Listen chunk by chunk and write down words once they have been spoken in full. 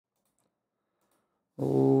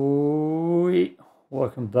Oi.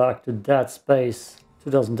 Welcome back to Dead Space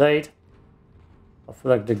 2008. I feel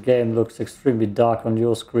like the game looks extremely dark on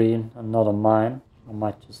your screen and not on mine. I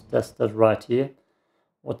might just test that right here.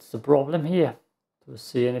 What's the problem here? Do you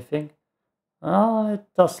see anything? Ah, it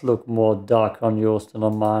does look more dark on yours than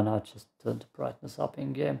on mine. I just turned the brightness up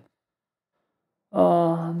in game.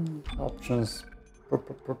 Options.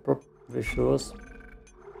 Visuals.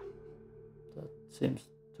 That seems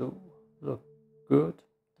to look good.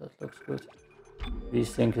 That looks good.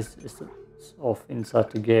 VSync is off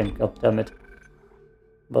inside the game, god damn it.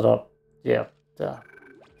 But yeah,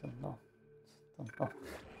 don't know.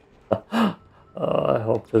 I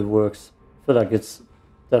hope that works. I feel like it's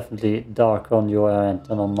definitely dark on your end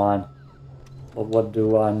and on mine. But what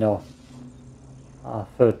do I know? I've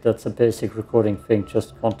heard that's a basic recording thing,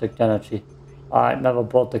 just contact energy. I never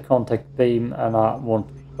bought the contact beam and I won't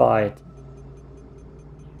buy it.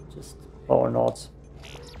 Just power nodes.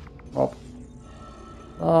 Nope.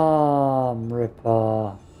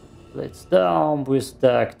 Ripper. Blades down, we're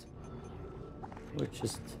stacked. We're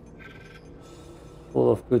just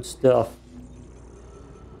full of good stuff.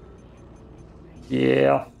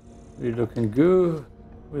 Yeah, we're looking good.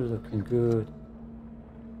 We're looking good.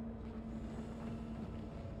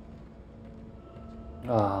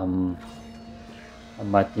 I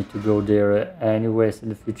might need to go there anyways in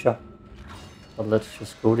the future. But let's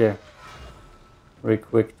just go there. Very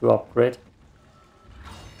quick to upgrade.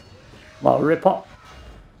 My Ripper.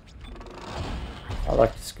 I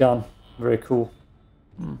like this gun. Very cool.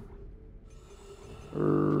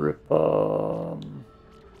 Ripper.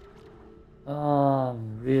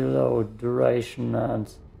 Reload, duration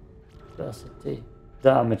and capacity.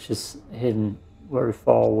 Damage is hidden very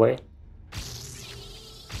far away.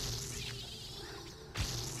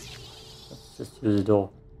 Let's just use it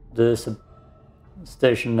all. There's a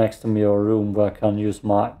station next to me or a room where I can use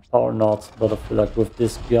my power nodes, but I feel like with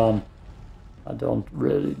this gun I don't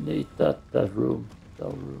really need that room.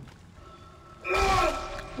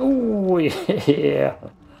 Oh yeah,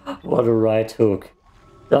 what a right hook.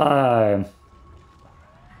 Damn.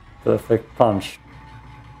 Perfect punch.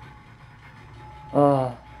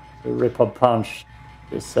 The Ripper punch,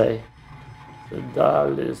 they say. The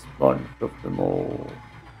dullest punch of them all.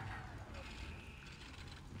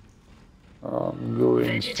 I'm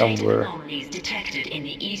going somewhere. Anomalies detected in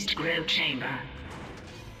the East Grove chamber.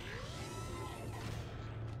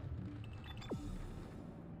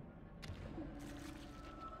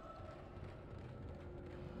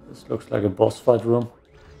 This looks like a boss fight room.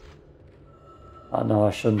 I know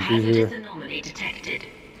I shouldn't be here. Anomaly detected.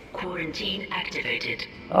 Quarantine activated.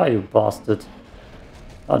 Ah, you bastard.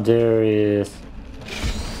 Oh, there he is.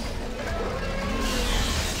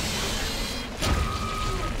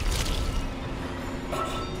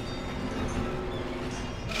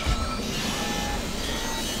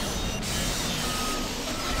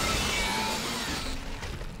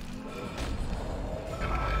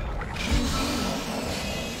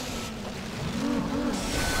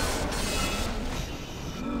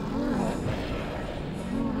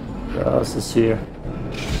 This is here.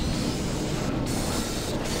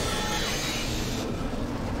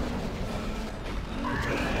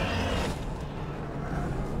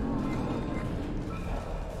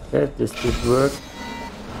 Okay, this did work.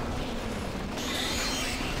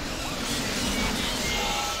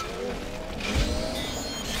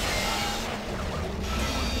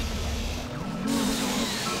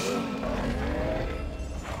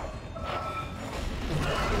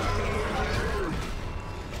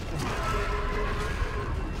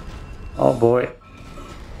 Oh boy.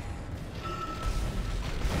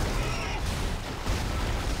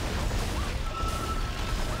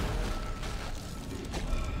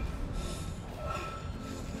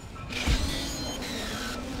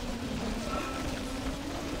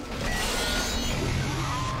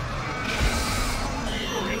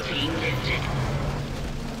 Quarantine lifted.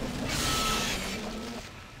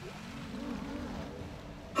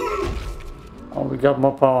 Oh, we got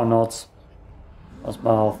more power nodes. How's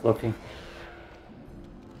my health looking?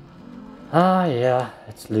 Ah, yeah,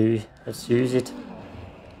 let's use it.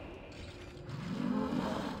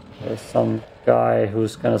 There's some guy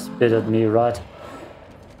who's gonna spit at me, right?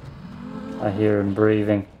 I hear him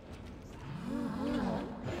breathing.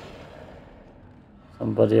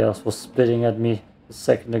 Somebody else was spitting at me a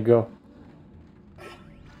second ago.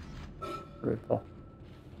 Ripper.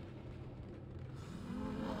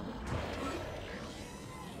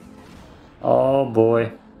 Oh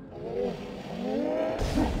boy.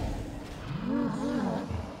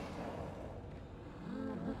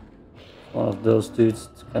 One of those dudes.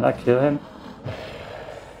 Can I kill him?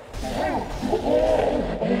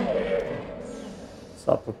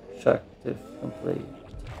 Sub-objective complete.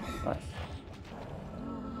 Nice.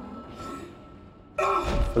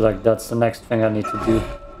 I feel like that's the next thing I need to do.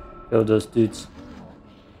 Kill those dudes.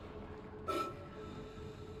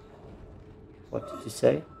 What did he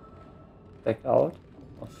say? Back out?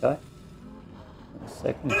 Okay. A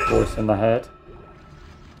second voice in my head.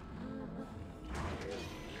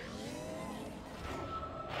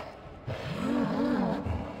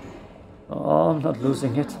 Oh, I'm not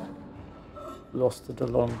losing it. Lost it a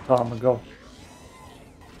long time ago.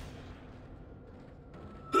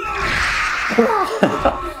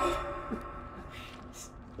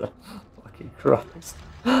 Fucking Christ.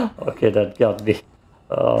 Okay, that got me.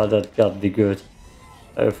 Oh, that got me good.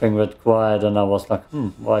 Everything went quiet and I was like,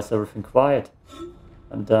 why is everything quiet?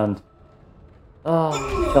 And then,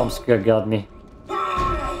 jump scare got me.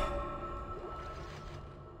 I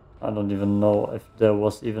don't even know if there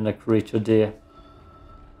was even a creature there.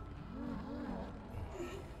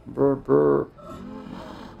 Brr brr.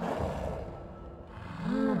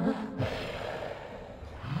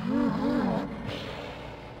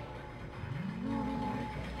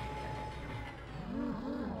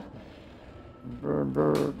 Brr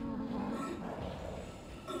brr.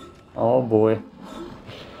 Oh boy.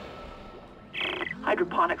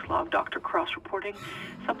 Hydroponics log, Dr. Cross reporting.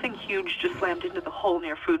 Something huge just slammed into the hole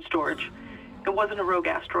near food storage. It wasn't a rogue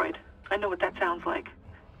asteroid. I know what that sounds like.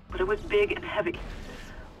 But it was big and heavy.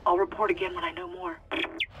 I'll report again when I know more.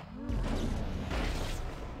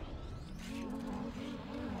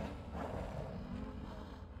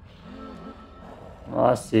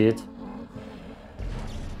 I see it.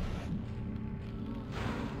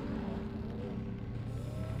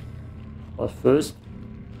 But first,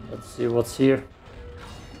 let's see what's here.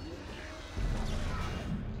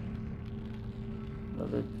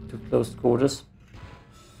 Another two close quarters.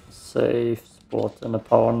 Safe spot and a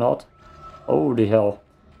power knot. Holy hell.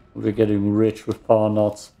 We're getting rich with power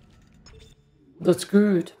knots. That's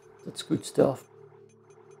good. That's good stuff.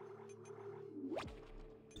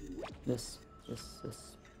 Yes, yes,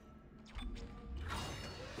 yes.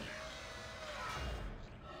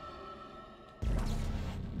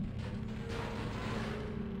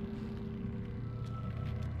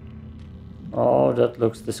 Oh, that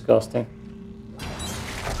looks disgusting.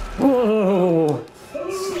 Whoa!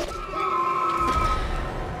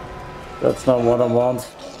 That's not what I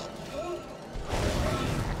want.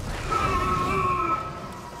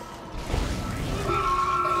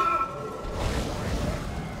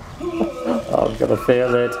 I'm gonna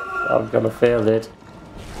fail it. I'm gonna fail it.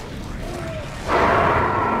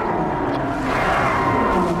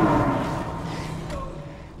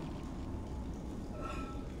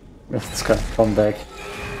 It's gonna come back.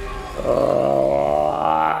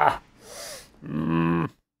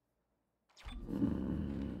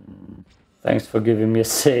 Thanks for giving me a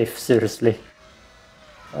save, seriously.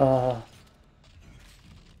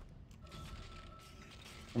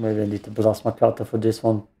 Maybe I need to blast my cutter for this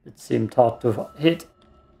one. It seemed hard to hit.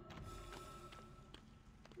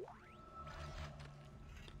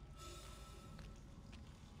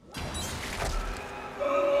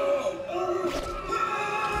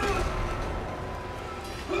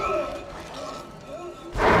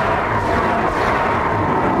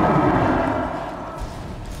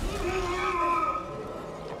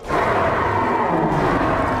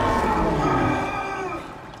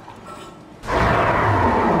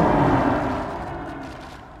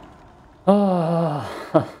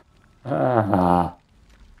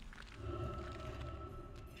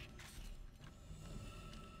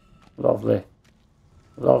 Lovely.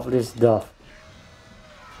 Lovely stuff.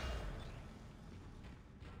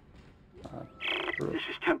 This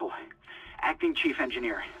is Temple, acting chief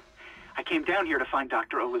engineer. I came down here to find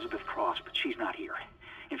Dr. Elizabeth Cross, but she's not here.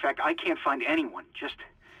 In fact, I can't find anyone, just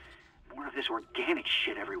more of this organic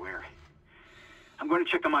shit everywhere. I'm going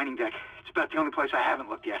to check the mining deck. It's about the only place I haven't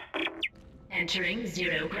looked yet. Entering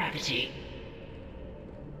zero gravity.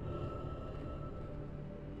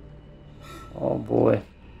 Oh boy.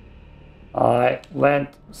 I went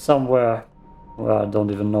somewhere where I don't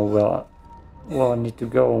even know where I need to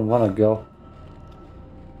go and want to go.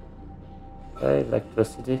 Okay,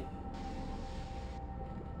 electricity.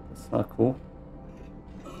 That's not cool.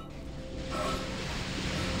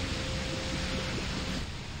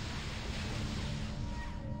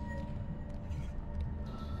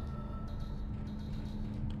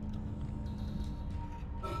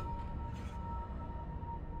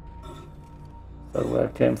 Is that where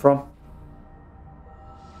it came from?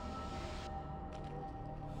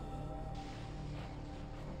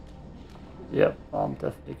 Yep, I'm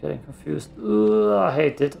definitely getting confused. Ugh, I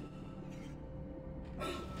hate it.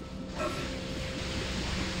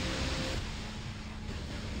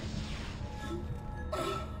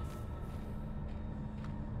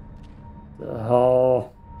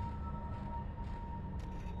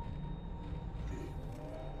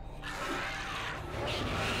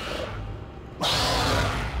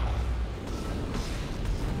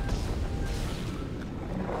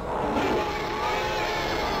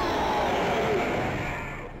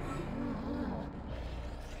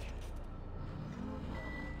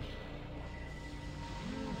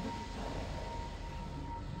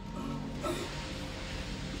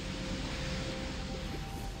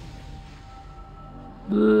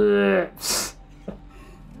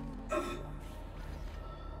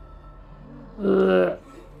 There's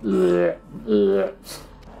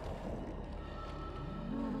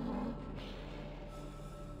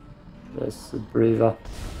the breather.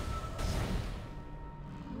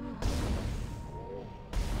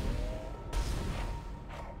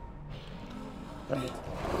 Damn it.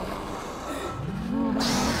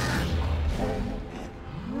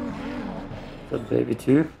 That baby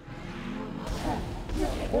too.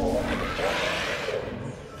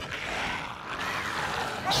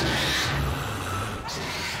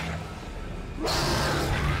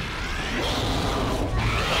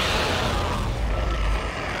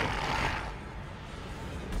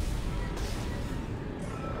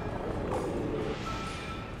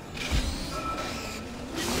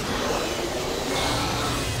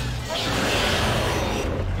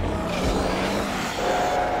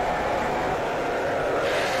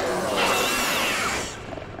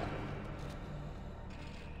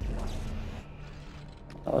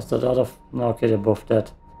 Was that other? Okay, they're both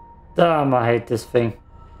dead. Damn, I hate this thing.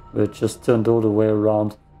 It just turned all the way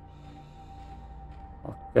around.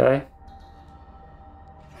 Okay.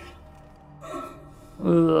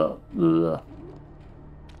 The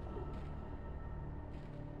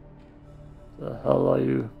hell are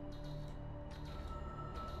you?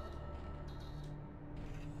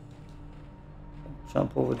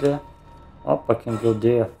 Jump over there. Up, I can go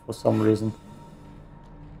there for some reason.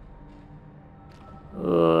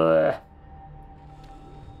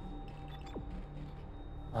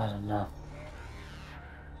 I don't know.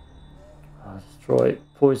 I'll destroy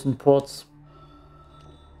poison pots.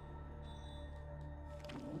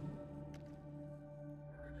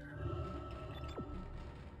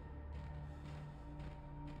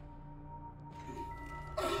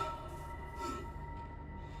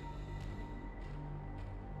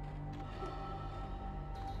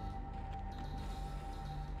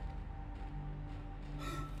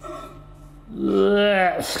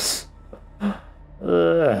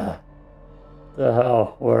 The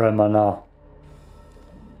hell? Where am I now?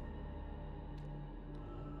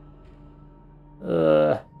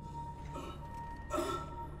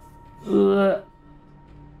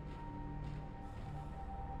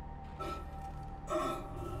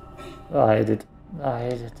 I hate it. I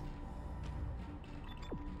hate it.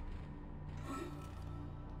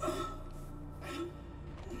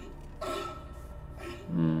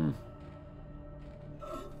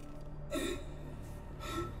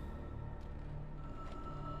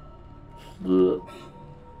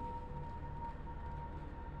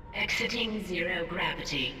 Exiting zero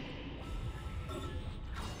gravity.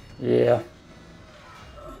 Yeah.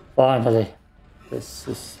 Finally. This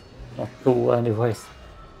is not cool anyways.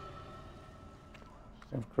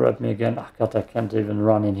 Don't grab me again. Oh god, I can't even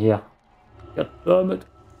run in here. God damn it.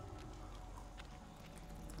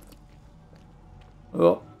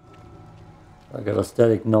 Oh. I got a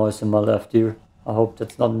static noise in my left ear. I hope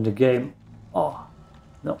that's not in the game. Oh,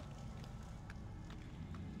 no.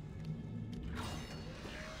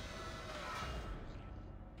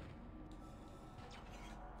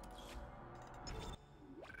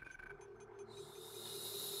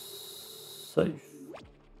 Safe.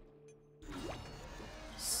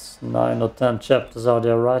 9 or 10 chapters out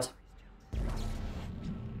there, right?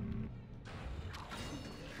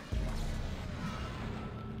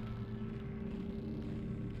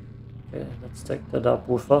 Okay, let's take that up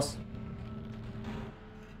with us.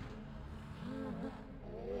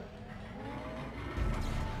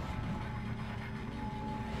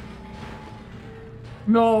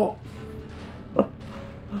 No!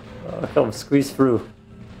 Come, squeeze through.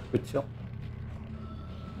 Good job.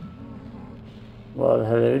 Well,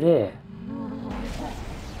 hello there.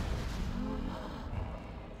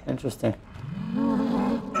 Interesting.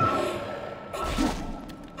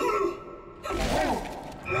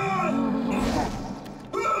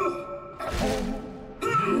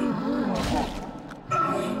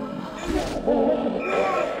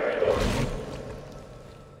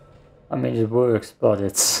 I mean, it works, but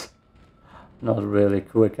it's not really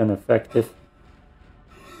quick and effective.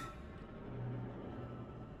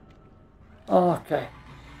 Okay.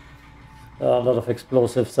 There are a lot of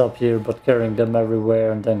explosives up here, but carrying them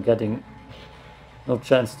everywhere and then getting no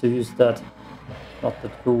chance to use that. Not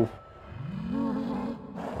that cool.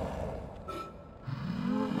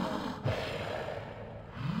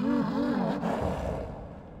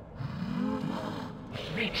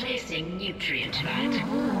 Replacing nutrient vat.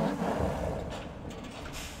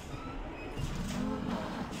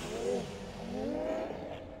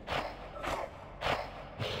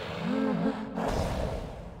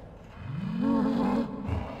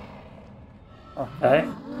 Okay.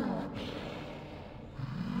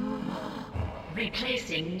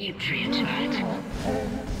 Replacing nutrient vat.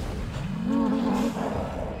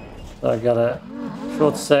 So I got a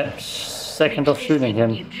short second of shooting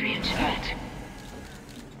him. Nutrient vat.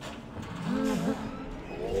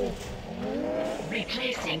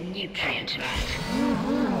 Replacing nutrient vat.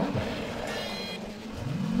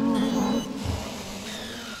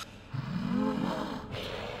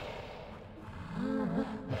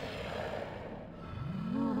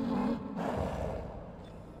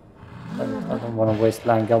 I don't want to waste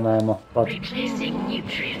line gun ammo, but Replacing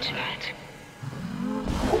nutrient vat.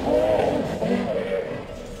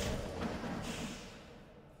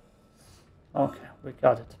 okay, we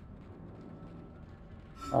got it.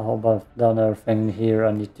 I hope I've done everything here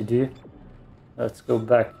I need to do. Let's go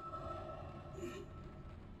back.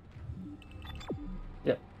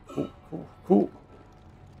 Yeah, cool.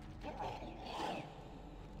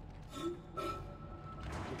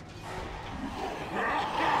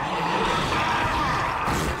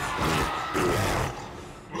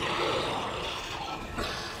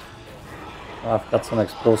 I've got some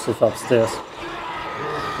explosive upstairs.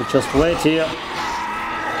 We just wait here.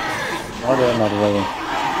 Oh, they're not waiting.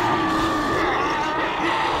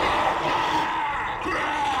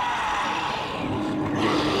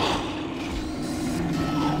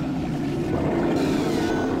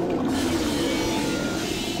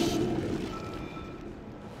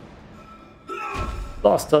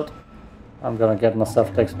 Bastard! I'm gonna get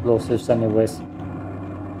myself the explosives anyways.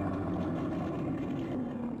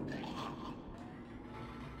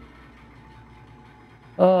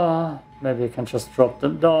 Maybe I can just drop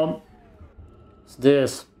them down.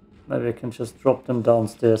 Stairs. Maybe I can just drop them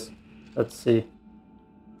downstairs. Let's see.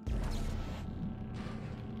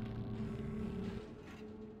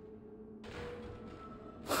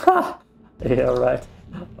 Ha! Yeah, right.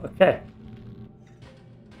 Okay.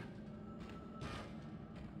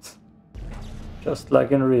 Just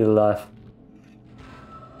like in real life.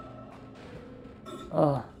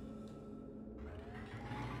 Ah.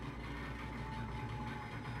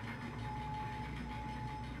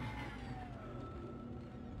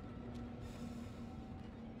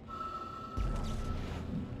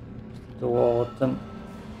 Door open.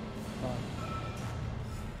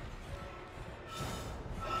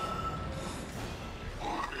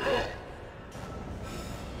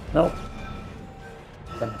 No.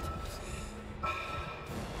 Damn it.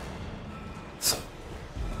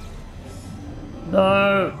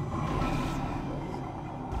 No.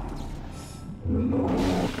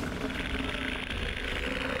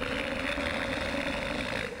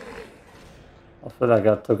 I feel like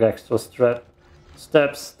I took extra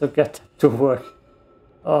steps to get to work.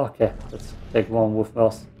 Okay, let's take one with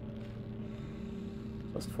us.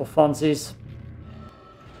 Just for funsies.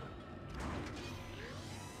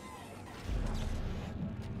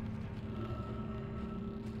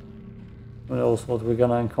 Who knows what we're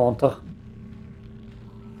gonna encounter?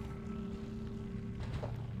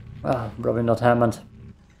 Ah, probably not Hammond.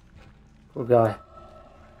 Poor guy.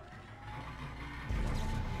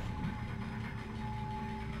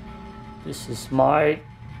 This is my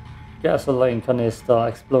gasoline canister,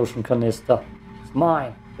 explosion canister. It's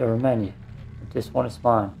mine. There are many, but this one is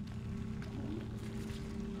mine.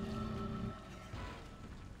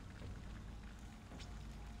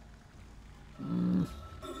 Do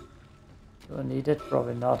I need it?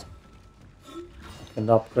 Probably not. I can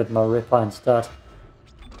upgrade my Ripper instead.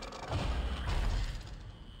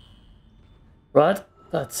 Right?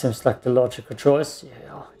 That seems like the logical choice.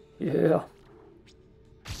 Yeah.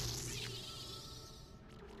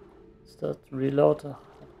 Is that reload? I don't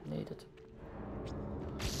need it.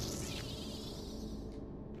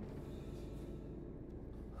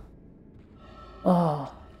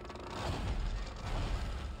 Oh.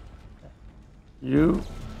 You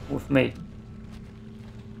with me.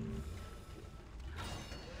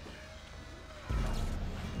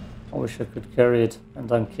 I wish I could carry it and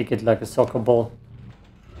then kick it like a soccer ball.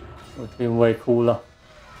 It would be way cooler.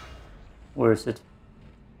 Where is it?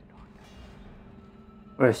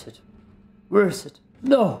 Where is it? Where is it?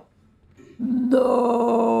 No!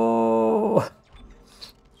 No!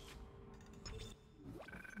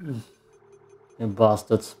 You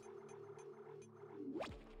bastards.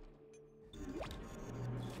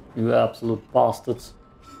 You absolute bastards.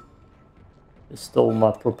 You stole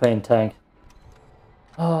my propane tank.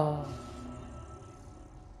 Ah.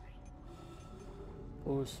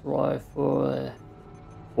 Force rifle.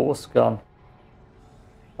 Force gun.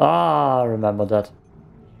 Ah, I remember that.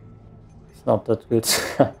 It's not that good.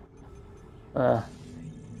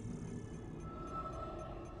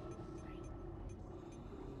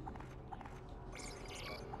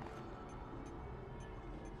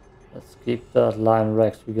 Let's keep that line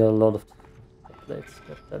racks. We got a lot of plates.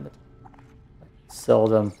 God damn it. I can sell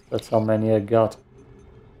them. That's how many I got.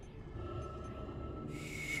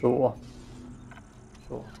 Sure.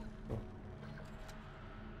 Sure.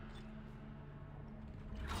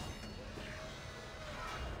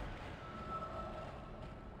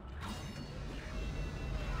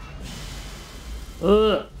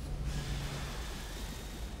 Ugh.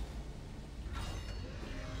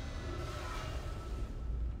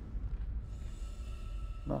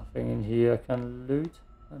 Nothing in here I can loot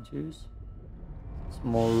and use.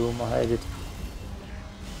 Small room, I hate it.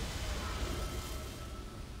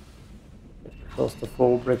 Get across the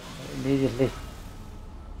fabric immediately.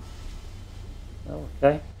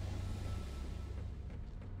 Okay.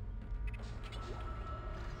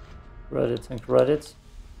 Credits and credits.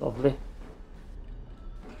 Lovely.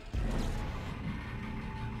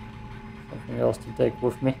 Something else to take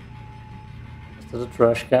with me. Is that a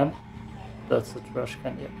trash can? That's the trash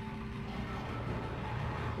can, yeah.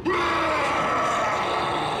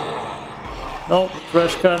 No,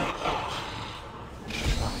 trash can.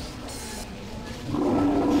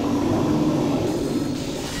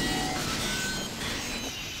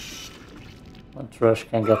 One trash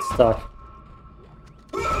can got stuck.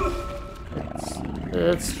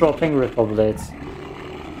 It's dropping ripple blades.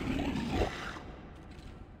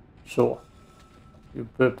 Sure. You're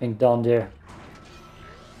burping down there.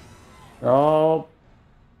 No.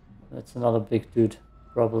 That's another big dude,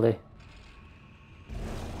 probably.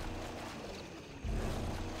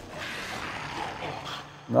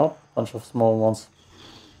 Nope, bunch of small ones.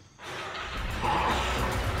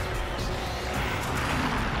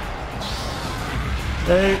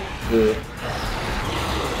 Hey.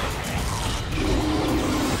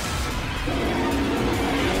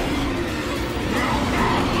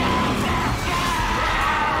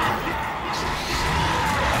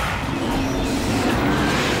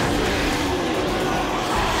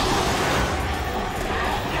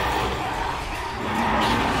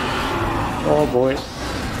 Oh boy.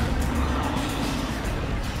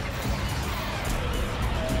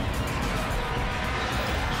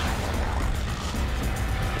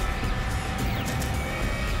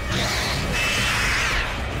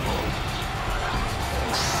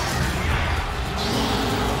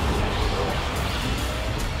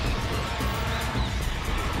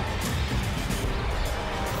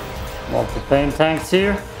 More propane tanks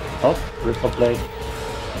here. Oh, ripper blade.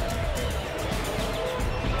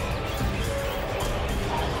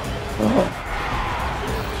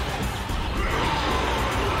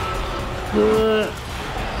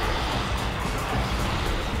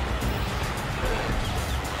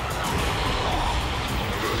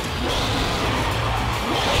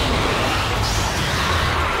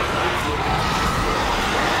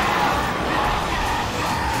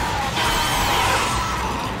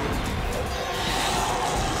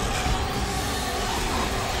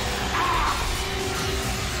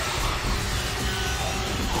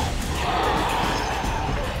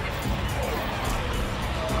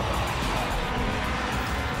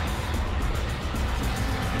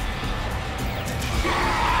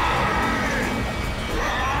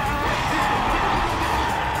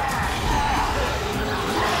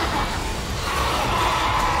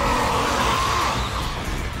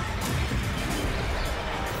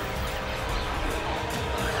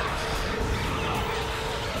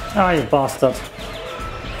 Ah, you bastard.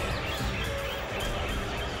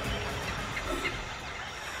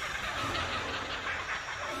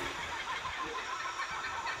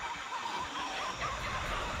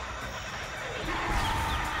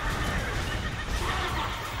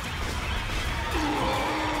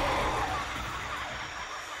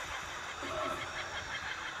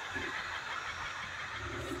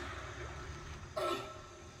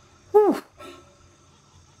 Whew.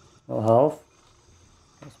 No health.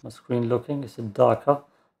 How's my screen looking? Is it darker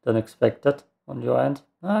than expected on your end?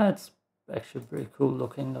 Ah, it's actually pretty cool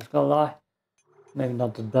looking, not gonna lie. Maybe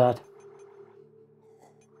not that bad.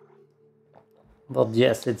 But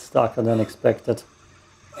yes, it's darker than expected.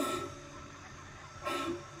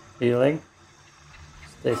 Healing.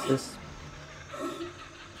 Stasis.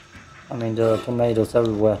 I mean, there are tomatoes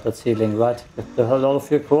everywhere. That's healing, right? Get the hell out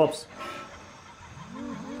of your corpse.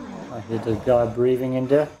 I hear the guy breathing in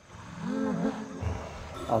there.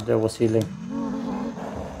 Oh, there was healing.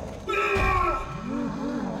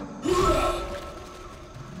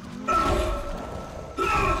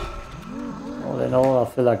 All in all, I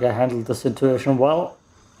feel like I handled the situation well.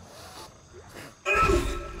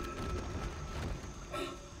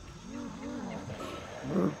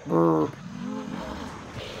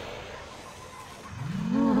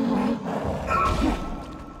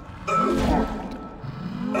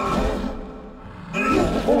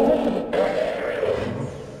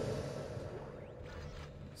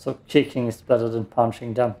 So kicking is better than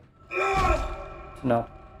punching them. No.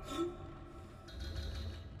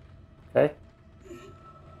 Okay.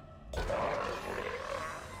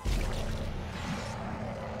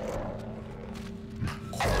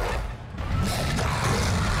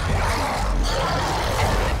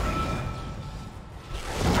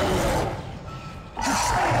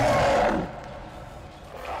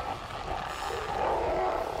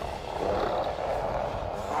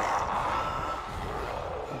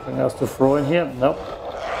 Something else to throw in here? Nope.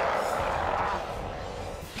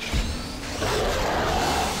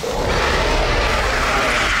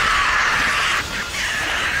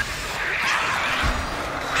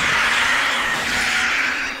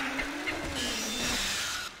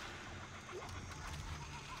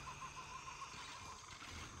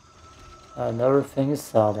 And everything is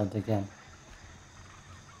silent again.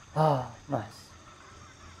 Ah, nice.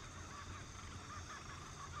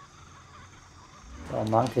 There are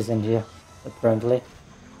monkeys in here, apparently.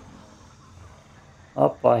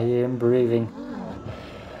 Up, I hear him breathing.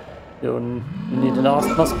 You need an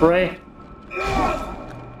asthma spray?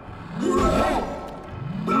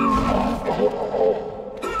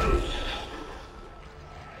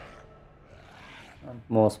 And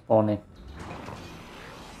more spawning.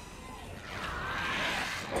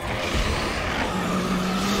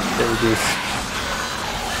 There it is.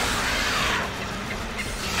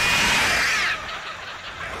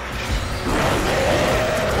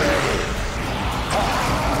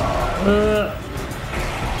 No.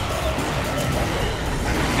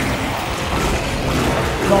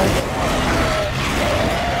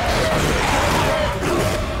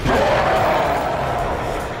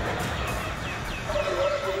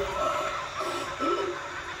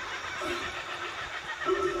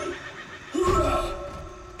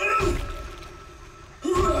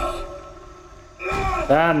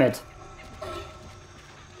 Damn it.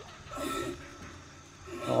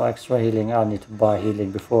 No extra healing. I need to buy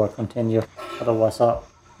healing before I continue. Otherwise I'll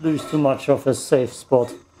lose too much of a safe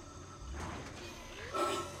spot.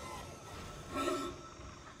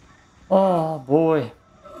 Oh boy.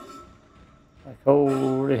 Like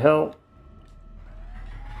holy hell.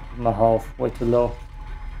 My health way too low.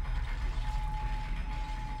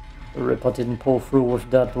 The Ripper didn't pull through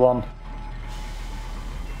with that one.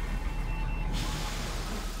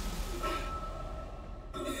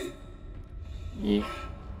 Yeah.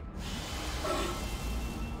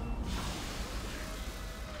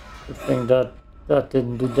 Good thing that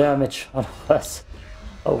didn't do damage, otherwise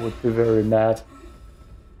I would be very mad.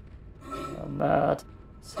 I'm mad.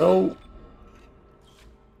 So...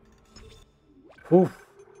 Whew.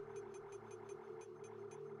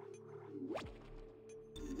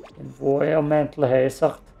 Environmental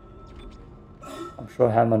hazard. I'm sure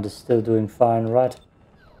Hammond is still doing fine, right?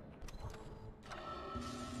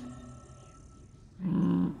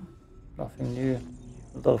 Nothing new.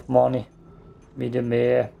 A lot of money. Medium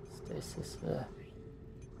air. Stasis.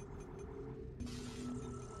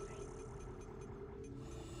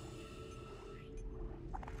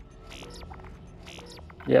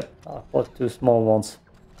 Yep, I bought 2 small ones.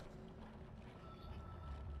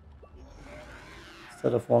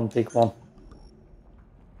 Instead of 1 big one.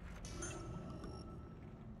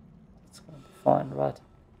 It's gonna be fine, right?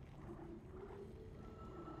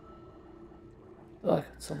 Oh, I got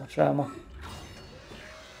so much ammo.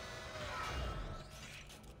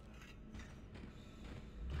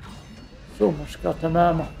 So much goddamn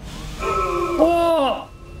ammo. Oh!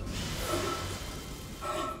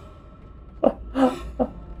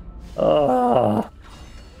 Ah.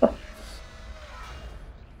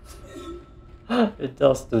 It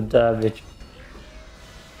does do damage.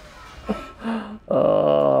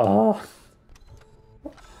 Oh.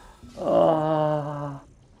 Oh.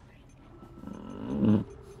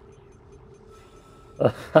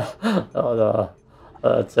 Oh no,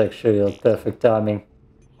 that's actually a perfect timing.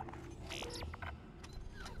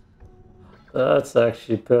 That's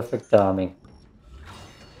actually perfect timing.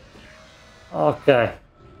 Okay.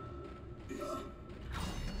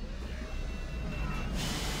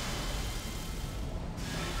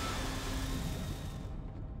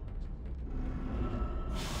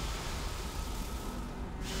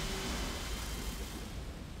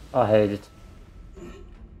 I hate it.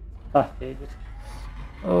 I hate it.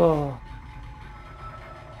 Oh.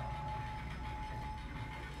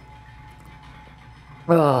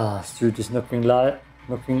 Ah, street is looking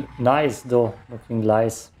nice though. Looking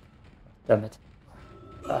nice. Damn it.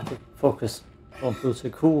 I have to focus. Don't lose a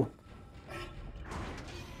cool.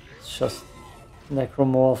 It's just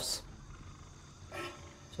necromorphs.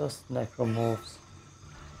 Just necromorphs.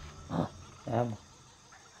 Ah, ammo.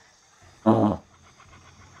 Ah.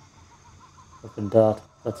 Look at that.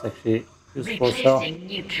 That's actually useful as hell. Replacing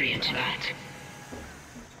nutrient vat.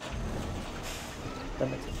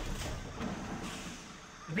 Damn it.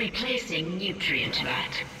 Replacing nutrient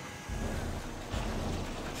vat.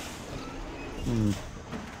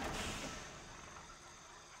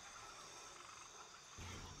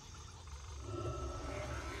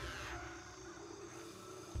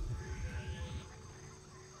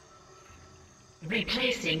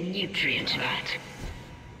 Replacing nutrient vat.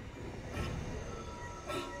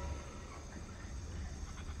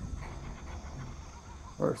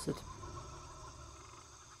 Where is it?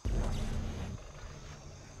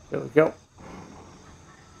 There we go.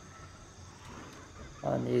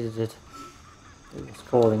 I needed it. It was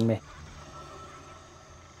calling me.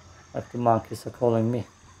 Like the monkeys are calling me.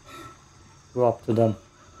 Go up to them.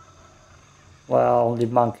 Well, only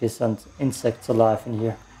monkeys and insects alive in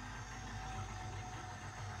here.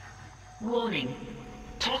 Warning.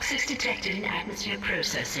 Toxics detected in atmosphere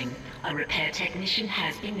processing. A repair technician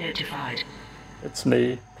has been notified. It's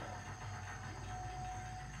me.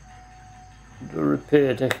 The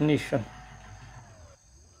repair technician.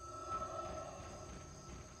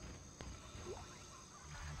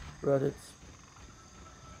 Reddit.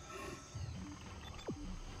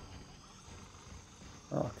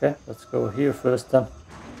 Okay, let's go here first then.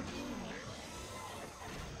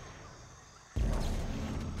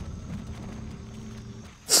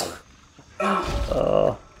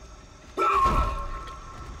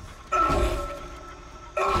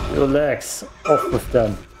 Your legs off with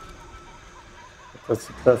them. That's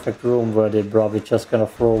the perfect room where they probably just gonna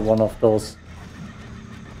throw one of those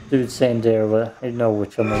dudes in there. Where I know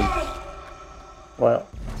which I mean. Well,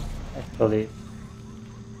 actually,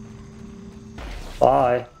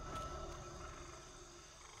 bye.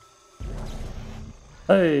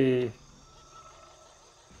 Hey,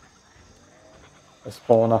 a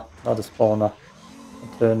spawner, not a spawner,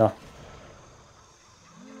 a turner.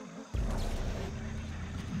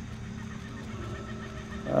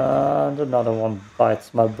 And another one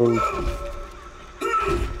bites my boot.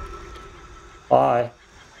 Bye.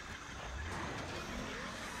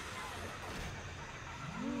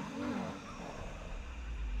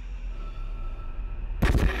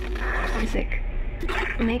 Isaac,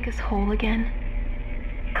 make us whole again.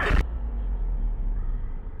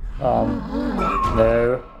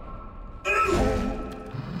 No.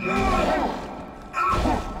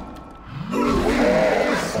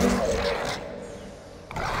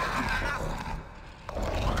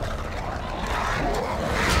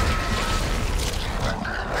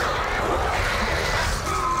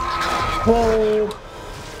 Whoa.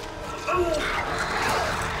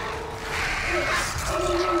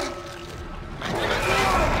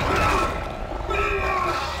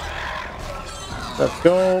 Let's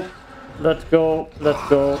go. Let's go. Let's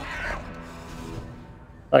go.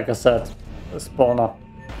 Like I said, a spawner.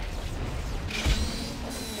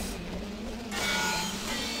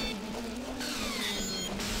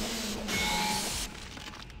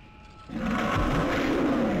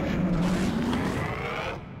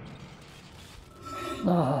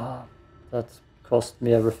 Ah, that cost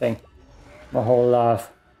me everything. My whole life.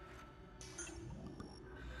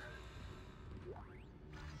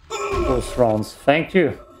 Those rounds. Thank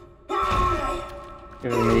you.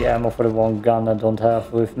 Giving me ammo for the one gun I don't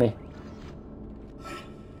have with me.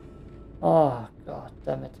 Oh, god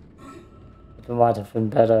damn it. It might have been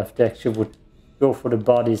better if they actually would go for the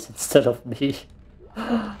bodies instead of me.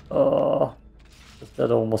 Oh,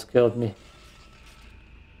 that almost killed me.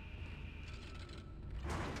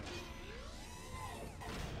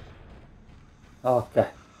 Okay.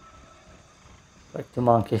 Back to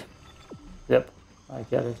monkey. Yep, I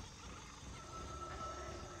get it.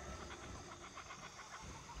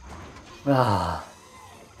 Ah.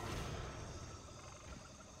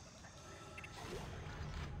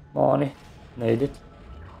 Money. Made it.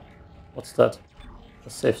 What's that? A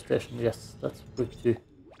safe station. Yes, that's good too.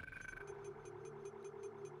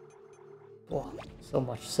 Oh, so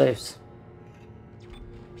much safes.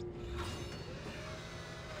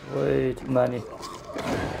 Way too many.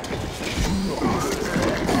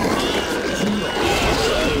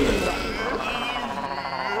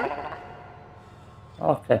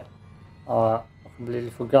 Okay. I completely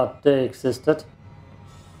forgot they existed.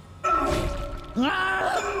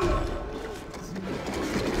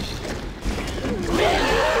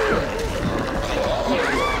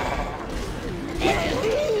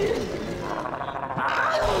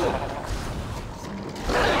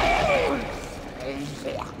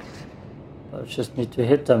 I just need to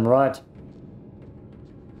hit them, right?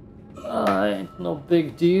 Ain't no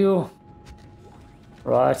big deal.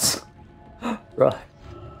 Right. Right.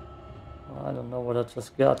 I don't know what I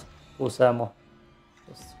just got. Boost ammo.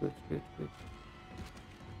 That's good, good, good.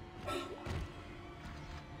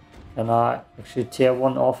 Can I actually tear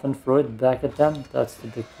one off and throw it back at them? That's the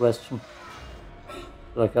big question.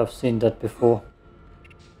 Like I've seen that before.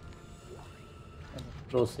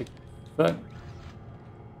 Explosive thing.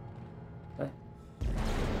 Okay.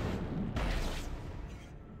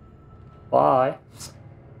 Bye.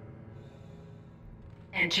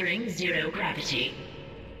 Entering zero gravity.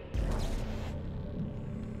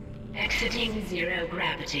 Exiting zero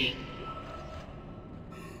gravity.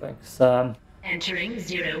 Thanks, Sam. Entering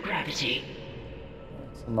zero gravity.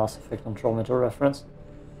 It's a Mass Effect Andromeda reference.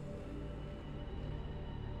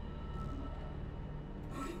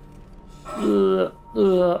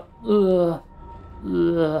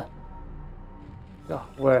 Yeah,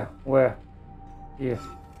 where? Here.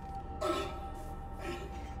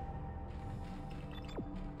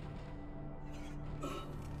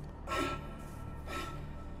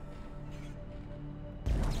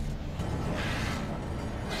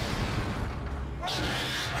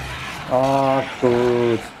 Ah,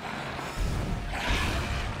 good.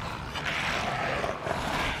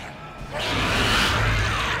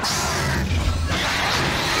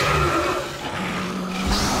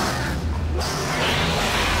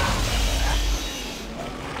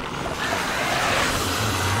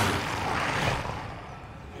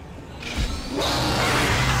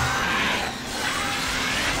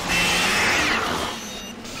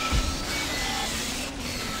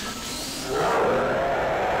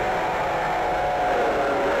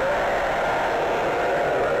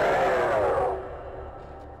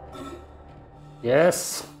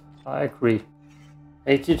 Yes, I agree.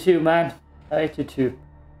 82, man. 82.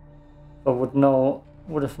 I would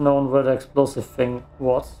have known where the explosive thing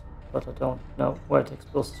was, but I don't know where the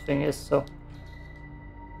explosive thing is, so.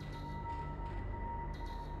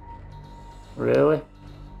 Really?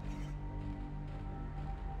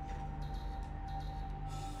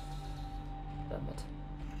 Damn it.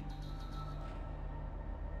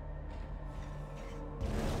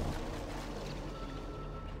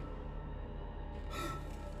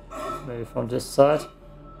 Maybe from this side.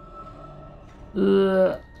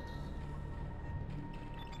 I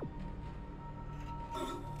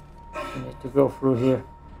need to go through here.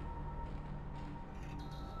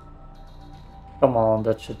 Come on,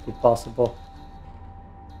 that should be possible.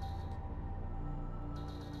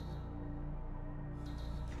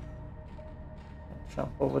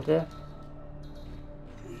 Jump over there.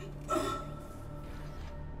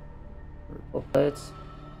 Ripple plates.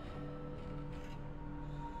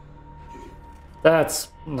 That's,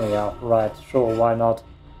 yeah, right, sure, why not?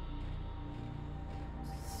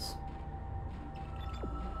 This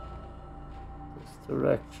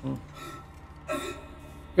direction.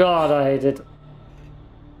 God, I hate it.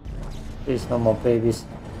 Please, no more babies.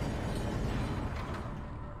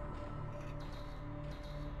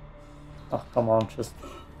 Oh, come on, just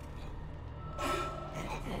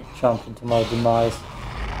jump into my demise.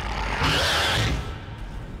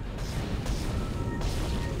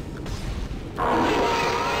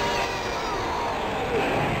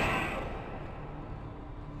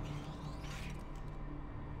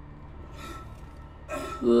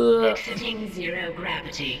 Exiting zero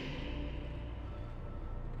gravity.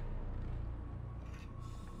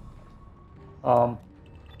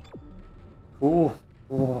 Ooh.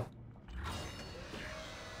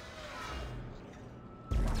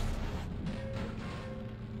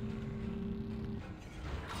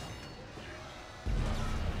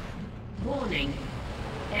 Warning.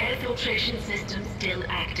 Air filtration system still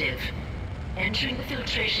active. Entering the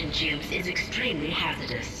filtration tubes is extremely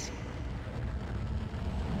hazardous.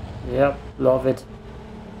 Yep, love it.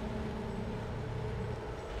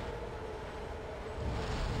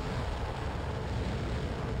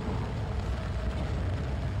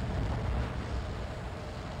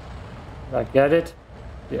 I get it.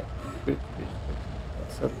 Yeah, good.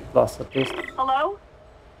 That's a plus at least. Hello?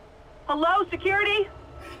 Hello, security?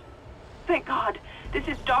 Thank God. This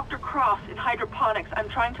is Dr. Cross in hydroponics. I'm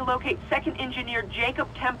trying to locate second engineer Jacob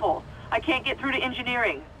Temple. I can't get through to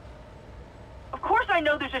engineering. Of course I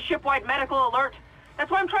know there's a ship-wide medical alert. That's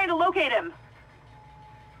why I'm trying to locate him.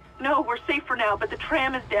 No, we're safe for now, but the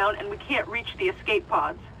tram is down and we can't reach the escape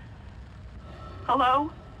pods. Hello?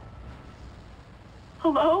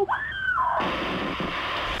 Hello?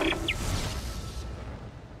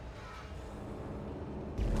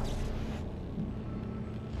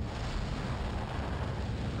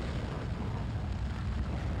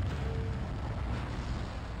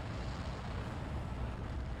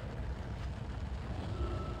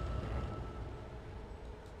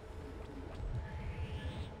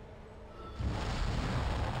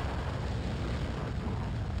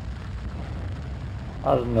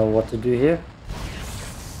 I don't know what to do here.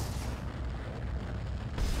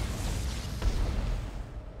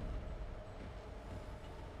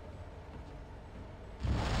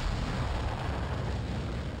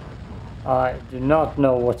 I do not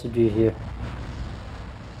know what to do here.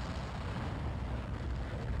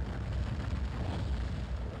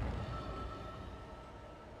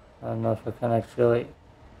 I don't know if I can actually...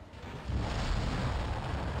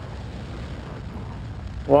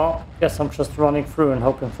 Well, guess I'm just running through and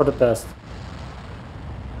hoping for the best.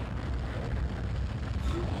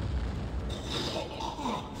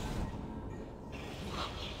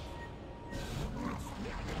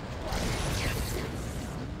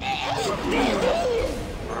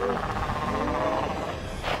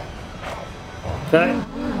 Okay.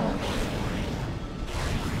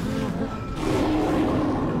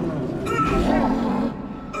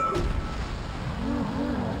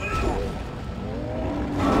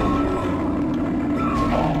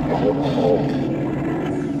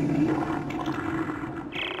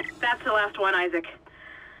 That's the last one, Isaac.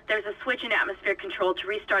 There's a switch in atmosphere control to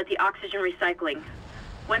restart the oxygen recycling.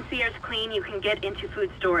 Once the air's clean, you can get into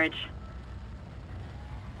food storage.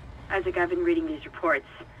 Isaac, I've been reading these reports.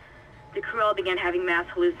 The crew all began having mass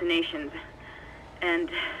hallucinations.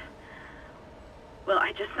 And... well,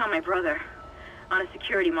 I just saw my brother on a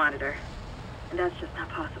security monitor. And that's just not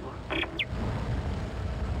possible.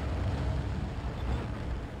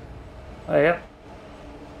 Oh, yeah.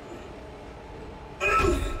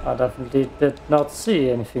 I definitely did not see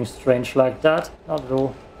anything strange like that. Not at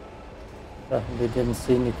all. Definitely didn't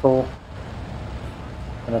see Nicole.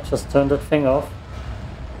 And I just turned that thing off.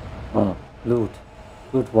 Oh, loot.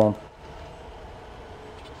 Good one.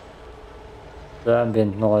 The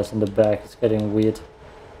ambient noise in the back is getting weird.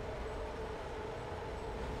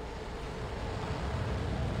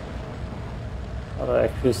 Are there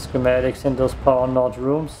actually schematics in those power node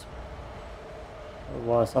rooms?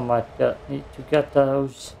 Otherwise I might need to get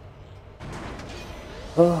those.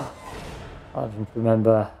 Oh, I don't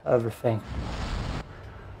remember everything.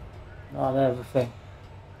 Not everything.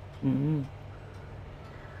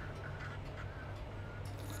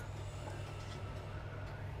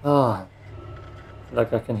 Ah,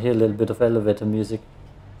 like I can hear a little bit of elevator music.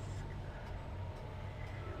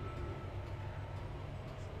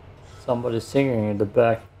 Somebody's singing in the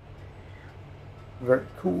back. Very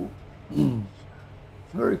cool.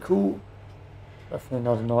 Very cool. Definitely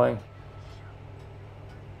not annoying.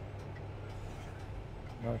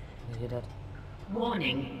 No, can you hear that?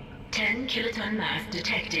 Warning. 10 kiloton mass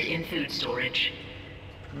detected in food storage.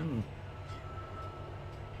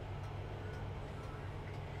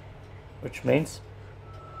 Which means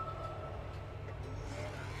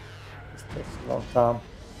this takes a long time.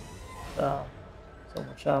 Ah, so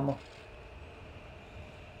much ammo.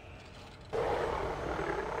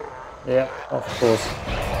 Yeah, of course.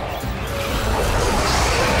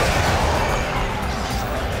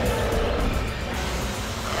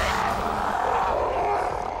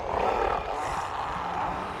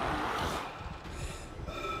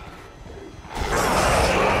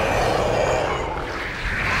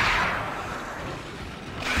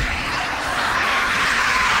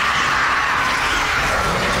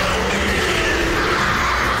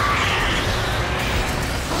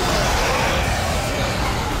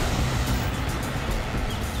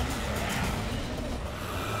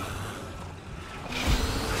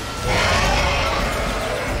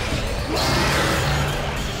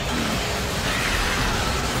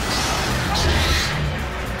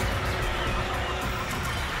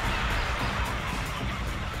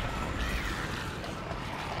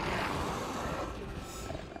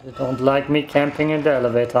 They don't like me camping in the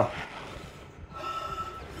elevator.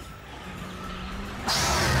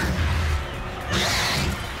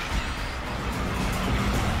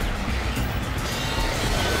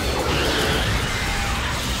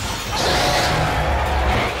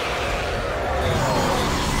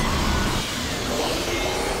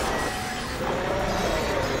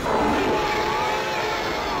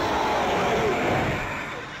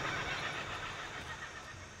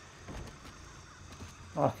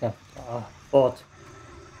 Okay, I thought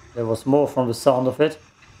there was more from the sound of it,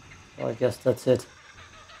 so I guess that's it.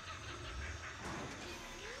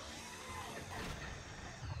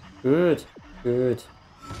 Good, good.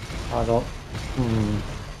 I don't...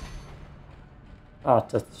 Ah,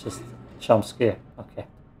 that's just jump scare. Okay.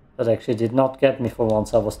 That actually did not get me for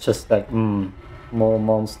once. I was just like, more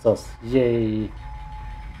monsters. Yay.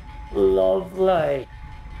 Lovely.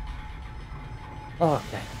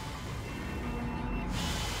 Okay.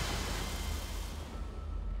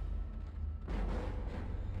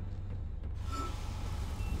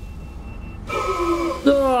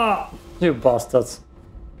 Ah! You bastards.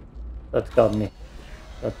 That got me.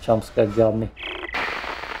 That jump scare got me.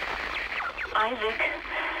 Isaac,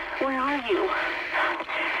 where are you?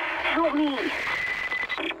 Help me.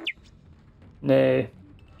 No.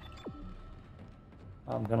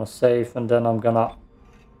 I'm gonna save and then I'm gonna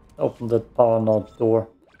open that power node door.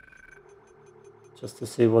 Just to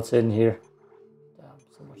see what's in here. Damn,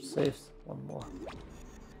 so much saves. One more.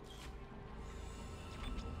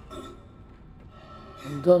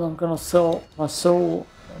 And then I'm gonna sell my soul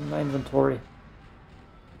and my inventory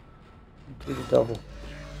into the devil.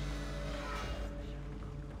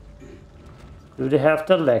 Do they have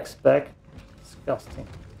the legs back? Disgusting.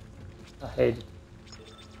 I hate it.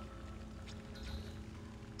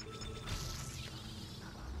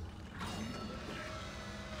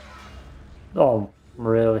 Oh,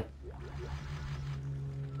 really?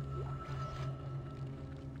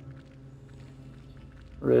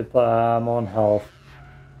 Rip, I'm on health.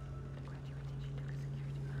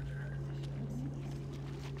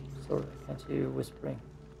 Sorry, I can't hear you whispering.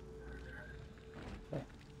 Okay.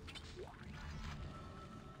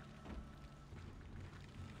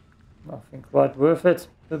 Nothing quite worth it,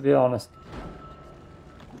 to be honest.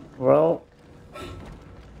 Well,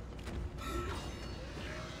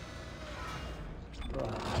 do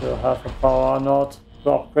I still have a power node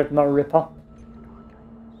to upgrade my Ripper?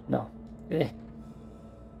 No. Okay.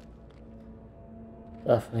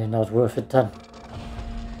 Definitely not worth it then.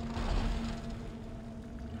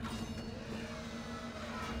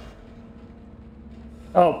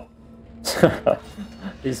 Oh,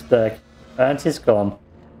 he's back and he's gone.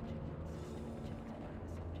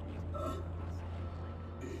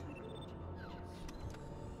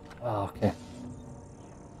 Ah, okay.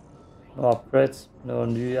 No upgrades, no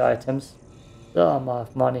new items. Damn, I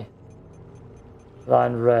have money.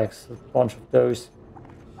 Line rags, a bunch of those.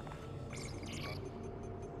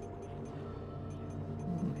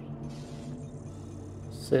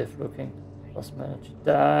 Safe looking. Plus manage.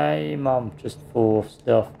 Damn, I'm just full of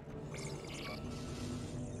stuff.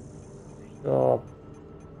 God.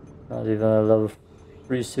 Not even a level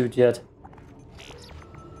 3 suit yet.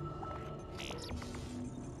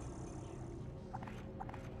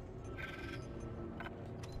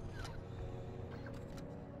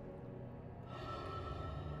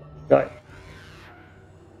 Guy.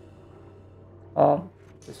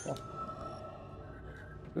 This one.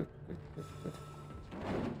 Good, good, good, good.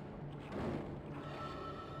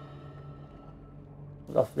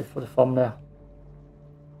 Lovely for the thumbnail.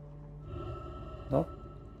 No?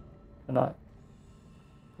 Can I?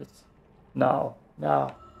 It's now.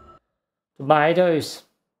 Tomatoes.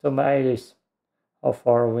 Tomatoes. How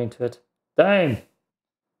far are we into it? Damn!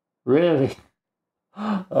 Really?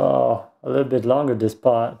 Oh, a little bit longer this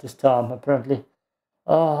time apparently.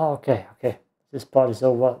 Oh, okay. This part is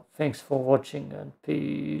over. Thanks for watching and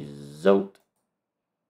peace out.